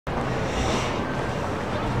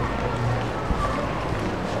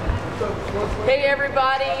Hey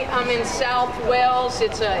everybody, I'm in South Wales.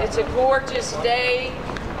 It's a gorgeous day,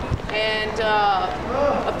 and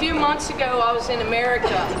a few months ago I was in America,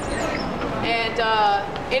 and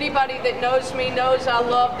anybody that knows me knows I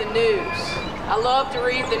love the news. I love to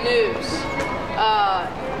read the news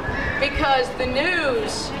because the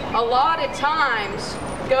news a lot of times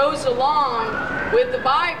goes along with the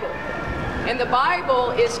Bible, and the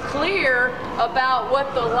Bible is clear about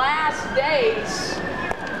what the last days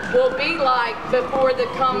will be like before the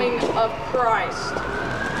coming of Christ.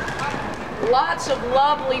 Lots of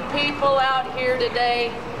lovely people out here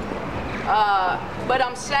today, but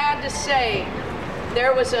I'm sad to say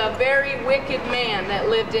there was a very wicked man that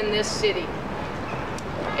lived in this city.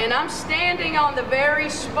 And I'm standing on the very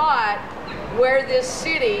spot where this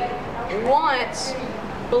city once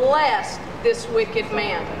blessed this wicked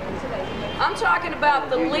man. I'm talking about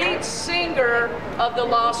the lead singer of the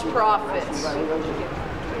Lost Prophets.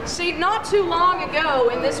 See, not too long ago,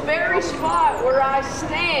 in this very spot where I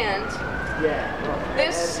stand,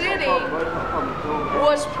 this city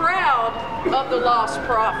was proud of the Lost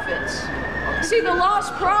Prophets. See, the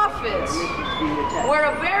Lost Prophets were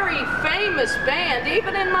a very famous band.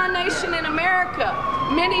 Even in my nation in America,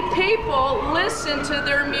 many people listened to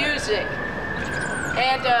their music,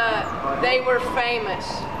 and they were famous.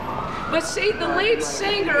 But see, the lead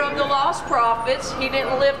singer of the Lost Prophets, he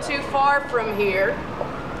didn't live too far from here.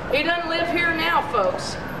 He doesn't live here now,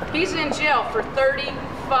 folks. He's in jail for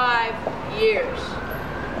 35 years.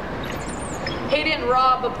 He didn't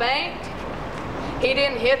rob a bank. He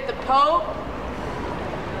didn't hit the Pope.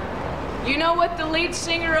 You know what the lead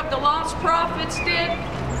singer of the Lost Prophets did?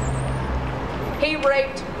 He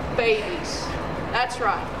raped babies. That's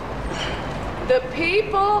right. The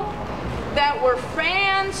people that were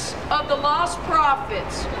fans of the Lost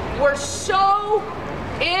Prophets were so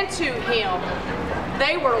into him,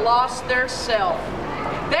 they were lost theirself.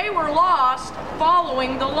 They were lost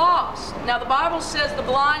following the lost. Now the Bible says the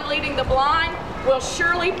blind leading the blind will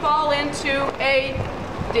surely fall into a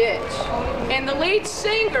ditch. And the lead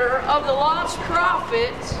singer of the Lost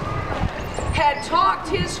Prophets had talked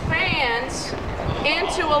his fans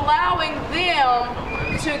into allowing them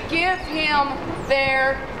to give him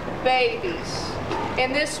their babies.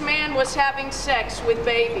 And this man was having sex with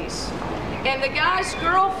babies. And the guy's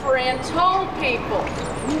girlfriend told people,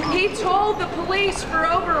 he told the police for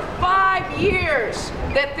over 5 years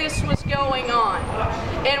that this was going on.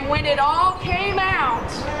 And when it all came out,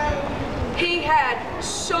 he had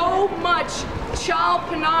so much child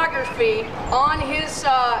pornography on his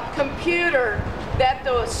computer that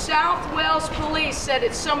the South Wales police said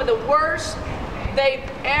it's some of the worst they've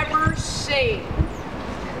ever seen.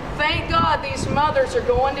 Thank God these mothers are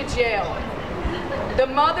going to jail. The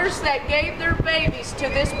mothers that gave their babies to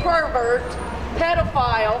this pervert,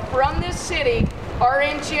 pedophile from this city are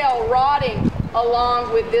in jail rotting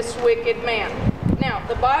along with this wicked man. Now,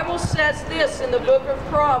 the Bible says this in the book of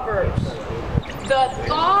Proverbs. The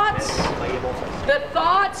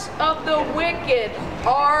thoughts of the wicked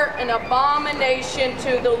are an abomination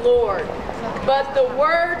to the Lord, but the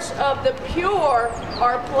words of the pure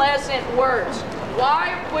are pleasant words.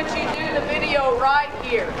 Why would you do the video right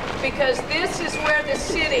here? Because this is where the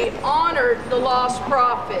city honored the Lost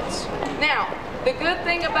Prophets. Now, the good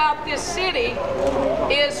thing about this city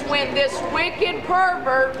is when this wicked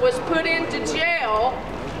pervert was put into jail,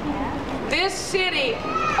 this city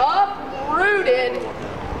uprooted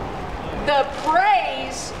the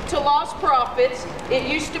praise to Lost Prophets.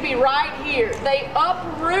 It used to be right here. They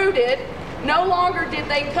uprooted. No longer did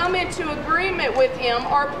they come into agreement with him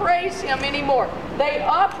or praise him anymore. They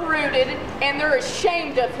uprooted and they're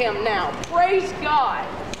ashamed of him now. Praise God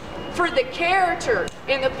for the character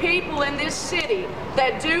and the people in this city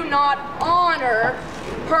that do not honor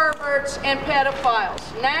perverts and pedophiles.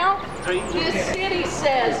 Now, this city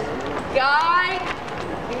says, guide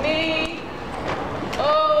me,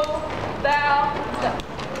 oh thou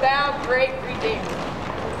great Redeemer.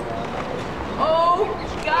 Oh,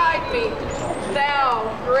 guide me,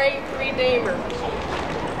 thou great Redeemer.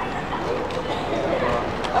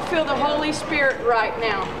 I feel the Holy Spirit right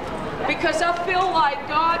now because I feel like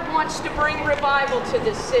God wants to bring revival to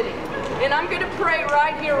this city. And I'm going to pray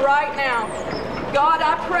right here, right now. God,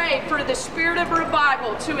 I pray for the spirit of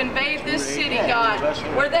revival to invade this city, God,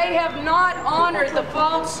 where they have not honored the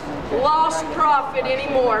false lost prophet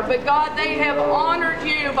anymore. But God, they have honored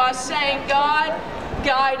you by saying, God,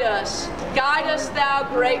 guide us. Guide us, thou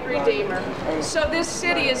great Redeemer. So this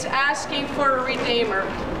city is asking for a Redeemer.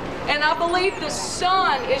 And I believe the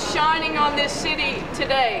sun is shining on this city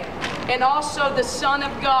today. And also the Son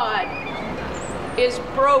of God. is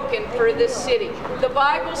broken for this city. The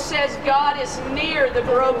Bible says God is near the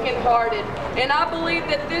brokenhearted. And I believe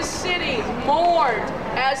that this city mourned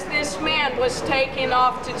as this man was taken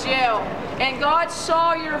off to jail. And God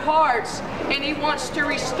saw your hearts, and He wants to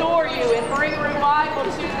restore you and bring revival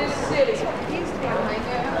to this city.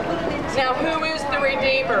 Now, who is the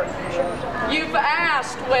Redeemer? You've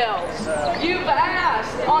asked, Wells. You've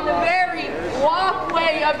asked on the very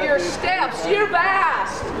walkway of your steps. You've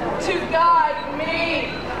asked to guide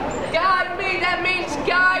me. Guide me. That means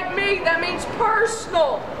guide me. That means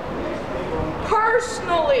personal.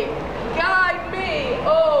 Personally, guide me,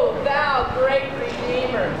 oh thou great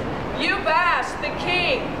Redeemer. You've asked the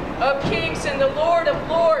King of Kings and the Lord of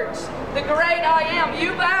Lords, the great I Am.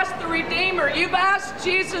 You've asked the Redeemer. You've asked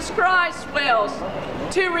Jesus Christ, Wells,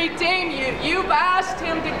 to redeem you. You've asked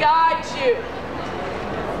Him to guide you.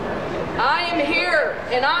 I am here,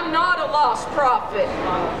 and I'm not a lost prophet.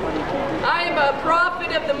 I am a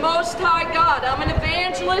prophet of the Most High God. I'm an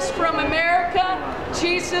evangelist from America.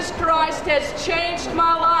 Jesus Christ has changed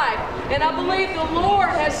my life, and I believe the Lord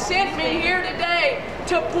has sent me here today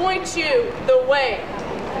to point you the way.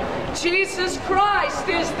 Jesus Christ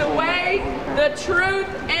is the way, the truth,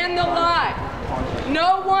 and the life.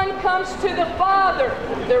 No one comes to the Father,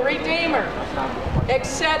 the Redeemer,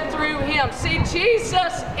 except through Him. See,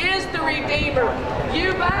 Jesus is the Redeemer.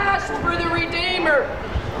 You've asked for the Redeemer.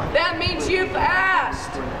 That means you've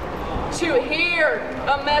asked to hear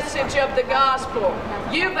a message of the gospel.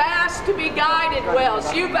 You've asked to be guided,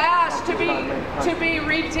 Wells. You've asked to be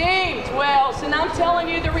redeemed, Wells. And I'm telling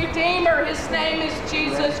you, the Redeemer, His name is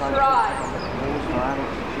Jesus Christ.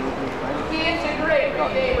 He is a great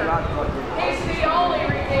Redeemer. He's the only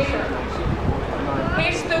Redeemer.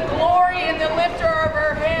 He's the glory and the lifter of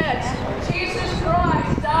our heads. Jesus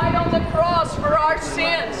Christ died on the cross for our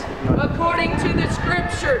sins, according to the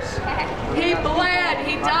Scriptures. He bled,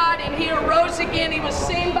 He died, and He arose again. He was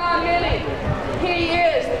seen by many. He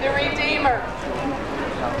is the Redeemer.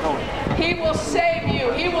 He will save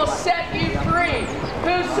you. He will set